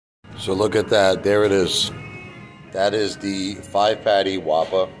So look at that. There it is. That is the 5-patty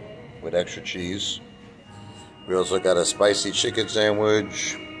Whopper with extra cheese. We also got a spicy chicken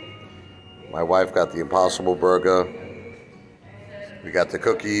sandwich. My wife got the Impossible Burger. We got the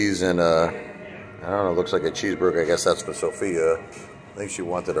cookies and I don't know, looks like a cheeseburger. I guess that's for Sophia. I think she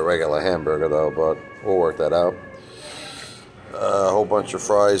wanted a regular hamburger though, but we'll work that out. A whole bunch of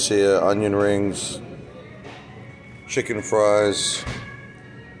fries here, onion rings, chicken fries,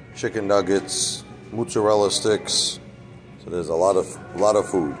 chicken nuggets, mozzarella sticks. So there's a lot of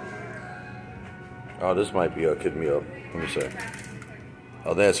food. Oh, this might be a kid meal. Let me see.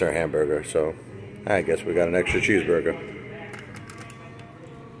 Oh, that's her hamburger. So I guess we got an extra cheeseburger.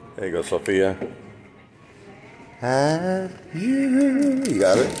 There you go, Sophia. You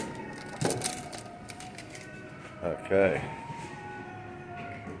got it? Okay.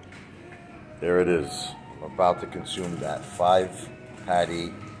 There it is. I'm about to consume that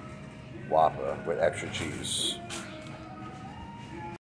 5-patty Whopper with extra cheese.